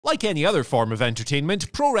Like any other form of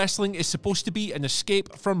entertainment, pro wrestling is supposed to be an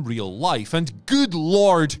escape from real life, and good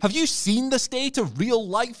lord, have you seen the state of real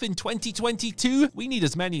life in 2022? We need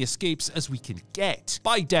as many escapes as we can get.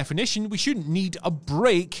 By definition, we shouldn't need a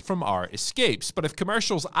break from our escapes, but if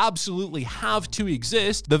commercials absolutely have to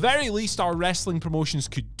exist, the very least our wrestling promotions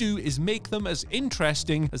could do is make them as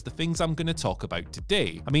interesting as the things I'm going to talk about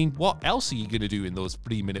today. I mean, what else are you going to do in those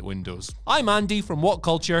 3-minute windows? I'm Andy from What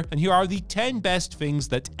Culture, and here are the 10 best things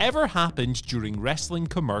that ever happened during wrestling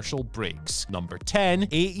commercial breaks. Number 10,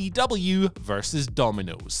 AEW versus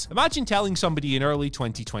Domino's. Imagine telling somebody in early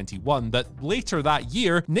 2021 that later that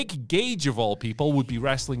year, Nick Gage of all people would be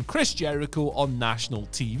wrestling Chris Jericho on national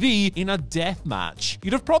TV in a death match.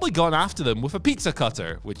 You'd have probably gone after them with a pizza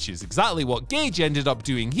cutter, which is exactly what Gage ended up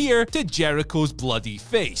doing here to Jericho's bloody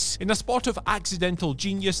face. In a spot of accidental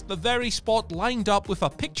genius, the very spot lined up with a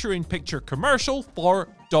picture-in-picture commercial for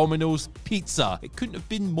Domino's Pizza. It couldn't have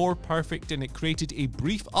been more perfect, and it created a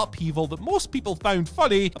brief upheaval that most people found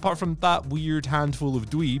funny, apart from that weird handful of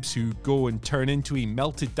dweebs who go and turn into a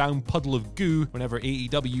melted down puddle of goo whenever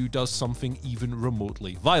AEW does something even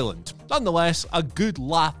remotely violent. Nonetheless, a good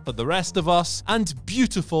laugh for the rest of us, and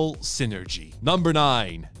beautiful synergy. Number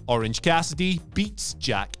 9. Orange Cassidy beats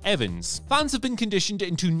Jack Evans. Fans have been conditioned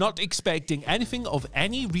into not expecting anything of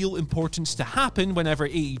any real importance to happen whenever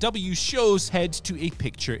AEW shows head to a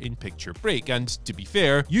picture-in-picture break, and to be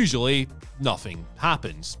fair, usually nothing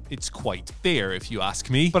happens. It's quite fair if you ask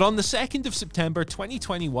me. But on the 2nd of September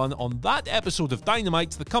 2021, on that episode of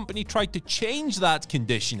Dynamite, the company tried to change that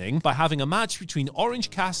conditioning by having a match between Orange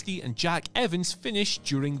Cassidy and Jack Evans finish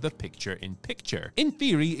during the picture-in-picture. In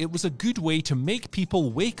theory, it was a good way to make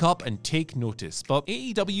people wake up and take notice, but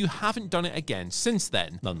AEW haven't done it again since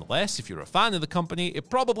then. Nonetheless, if you're a fan of the company, it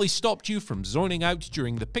probably stopped you from zoning out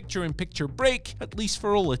during the picture-in-picture break, at least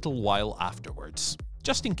for a little while afterwards,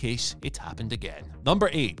 just in case it happened again.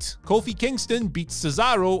 Number 8. Kofi Kingston beats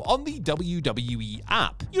Cesaro on the WWE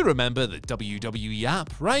app. You remember the WWE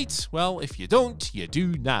app, right? Well, if you don't, you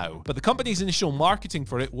do now. But the company's initial marketing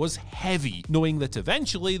for it was heavy, knowing that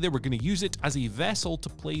eventually they were going to use it as a vessel to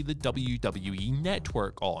play the WWE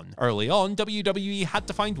network on. Early on, WWE had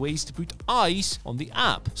to find ways to put eyes on the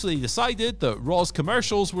app, so they decided that Raw's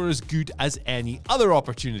commercials were as good as any other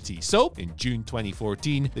opportunity. So, in June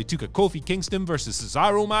 2014, they took a Kofi Kingston versus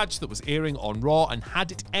Cesaro match that was airing on Raw and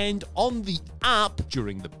had it end on the app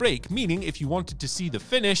during the break, meaning if you wanted to see the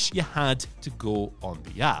finish, you had to go on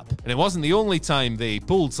the app. And it wasn't the only time they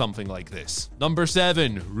pulled something like this. Number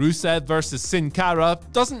 7. Rusev versus Sin Cara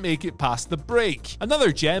doesn't make it past the break.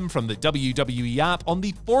 Another gem from the WWE app. On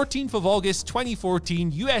the 14th of August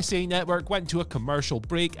 2014, USA Network went to a commercial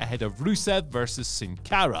break ahead of Rusev versus Sin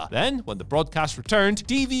Cara. Then, when the broadcast returned,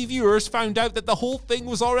 TV viewers found out that the whole thing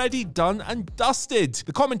was already done and dusted.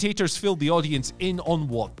 The commentators filled the audience in on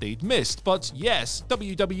what they'd missed, but yes,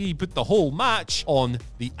 WWE put the whole match on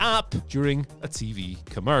the app during a TV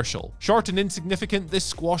commercial. Short and insignificant, this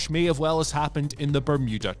squash may have well as happened in the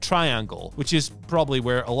Bermuda Triangle, which is probably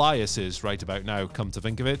where Elias is right about now, come to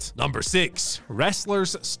think of it. Number 6.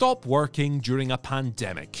 Wrestlers stop working during a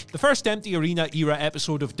pandemic. The first Empty Arena era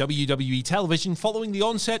episode of WWE television following the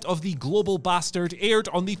onset of the global bastard aired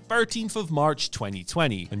on the 13th of March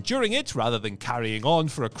 2020, and during it, rather than carrying on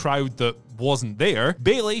for a crowd that wasn't there,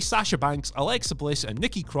 Bayley, Sasha Banks, Alexa Bliss, and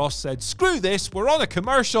Nikki Cross said, "Screw this, we're on a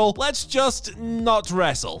commercial, let's just not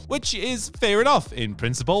wrestle." Which is fair enough in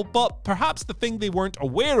principle, but perhaps the thing they weren't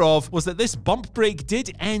aware of was that this bump break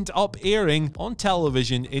did end up airing on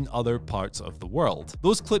television in other parts of the world.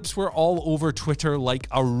 Those clips were all over Twitter like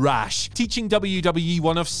a rash, teaching WWE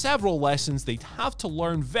one of several lessons they'd have to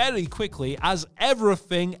learn very quickly, as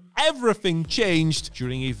everything changed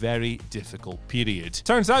during a very difficult period.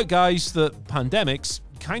 Turns out, guys, that pandemics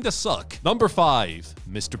kinda suck. Number 5.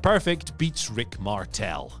 Mr. Perfect beats Rick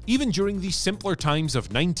Martel. Even during the simpler times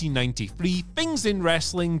of 1993, things in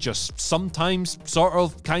wrestling just sometimes sort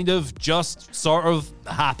of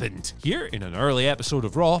happened. Here, in an early episode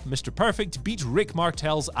of Raw, Mr. Perfect beat Rick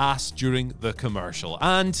Martel's ass during the commercial,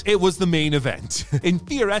 and it was the main event. In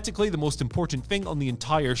theoretically the most important thing on the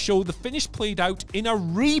entire show, the finish played out in a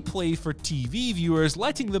replay for TV viewers,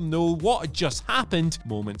 letting them know what had just happened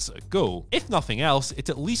moments ago. If nothing else, it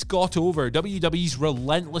at least got over WWE's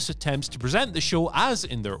relentless attempts to present the show as,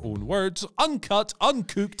 in their own words, uncut,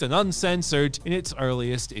 uncooked, and uncensored in its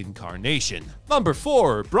earliest incarnation. Number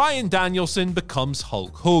 4. Bryan Danielson becomes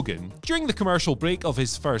Hulk Hogan. During the commercial break of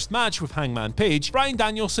his first match with Hangman Page, Bryan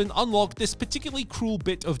Danielson unlocked this particularly cruel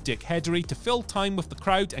bit of dickheadery to fill time with the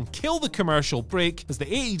crowd and kill the commercial break as the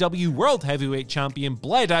AEW World Heavyweight Champion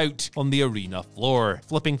bled out on the arena floor.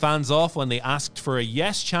 Flipping fans off when they asked for a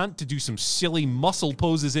yes chant to do some silly muscle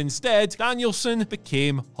poses instead, Danielson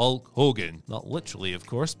became Hulk Hogan. Not literally, of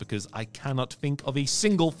course, because I cannot think of a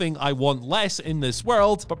single thing I want less in this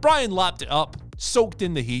world, but Bryan lapped it up, soaked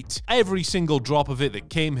in the heat, every single drop of it that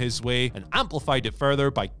came his way, and amplified it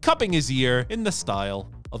further by cupping his ear in the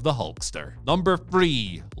style of the Hulkster. Number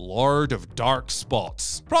 3. Lord of Dark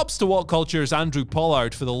Spots. Props to What Culture's Andrew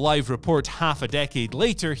Pollard for the live report half a decade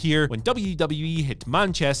later here when WWE hit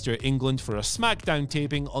Manchester, England for a SmackDown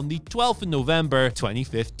taping on the 12th of November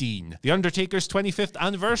 2015. The Undertaker's 25th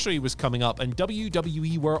anniversary was coming up and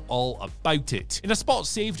WWE were all about it. In a spot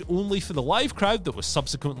saved only for the live crowd that was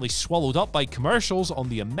subsequently swallowed up by commercials on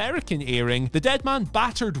the American airing, the Deadman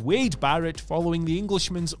battered Wade Barrett following the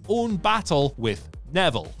Englishman's own battle with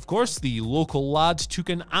Neville. Of course, the local lad took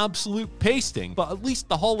an absolute pasting, but at least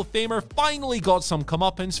the Hall of Famer finally got some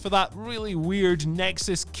comeuppance for that really weird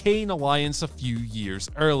Nexus Kane alliance a few years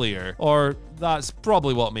earlier. Or that's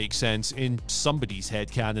probably what makes sense in somebody's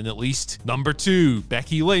headcanon at least. Number 2.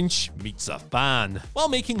 Becky Lynch meets a fan. While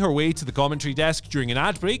making her way to the commentary desk during an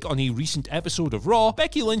ad break on a recent episode of Raw,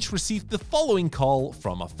 Becky Lynch received the following call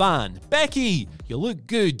from a fan. "Becky, you look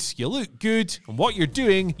good, and what you're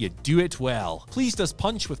doing, you do it well." Pleased as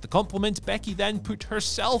punch with the compliment, Becky then put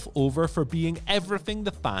herself over for being everything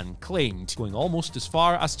the fan claimed, going almost as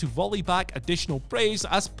far as to volley back additional praise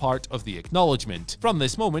as part of the acknowledgement. From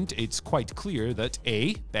this moment, it's quite clear that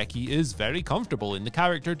A. Becky is very comfortable in the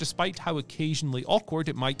character despite how occasionally awkward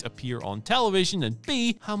it might appear on television, and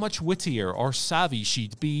B. how much wittier or savvy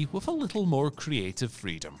she'd be with a little more creative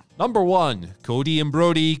freedom. Number 1. Cody and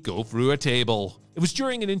Brody go through a table. It was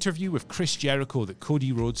during an interview with Chris Jericho that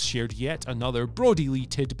Cody Rhodes shared yet another Brody Lee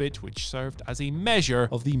tidbit which served as a measure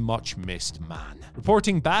of the much-missed man.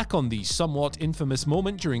 Reporting back on the somewhat infamous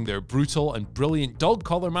moment during their brutal and brilliant dog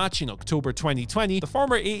collar match in October 2020, the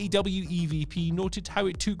former AEW EVP noted how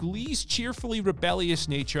it took Lee's cheerfully rebellious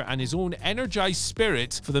nature and his own energized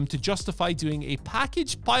spirit for them to justify doing a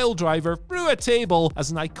package piledriver through a table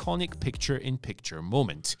as an iconic picture-in-picture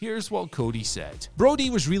moment. Here's what Cody said. "Brody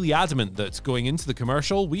was really adamant that going into the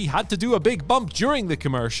commercial, we had to do a big bump during the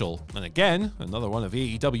commercial. And again, another one of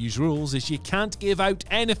AEW's rules is you can't give out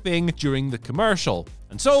anything during the commercial.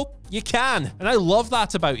 And so, you can. And I love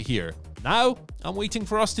that about here. Now, I'm waiting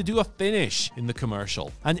for us to do a finish in the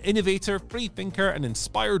commercial. An innovator, free thinker, and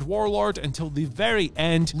inspired warlord until the very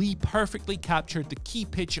end, Lee perfectly captured the key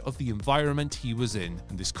pitch of the environment he was in.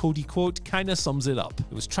 And this Cody quote kinda sums it up.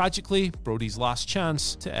 It was tragically Brody's last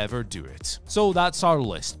chance to ever do it. So that's our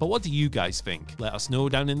list, but what do you guys think? Let us know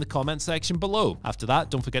down in the comment section below. After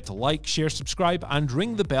that, don't forget to like, share, subscribe, and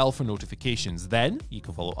ring the bell for notifications. Then, you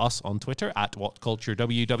can follow us on Twitter at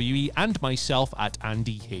WhatCultureWWE and myself at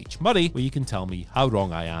Andy H. Murray, where you can tell me how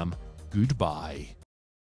wrong I am. Goodbye.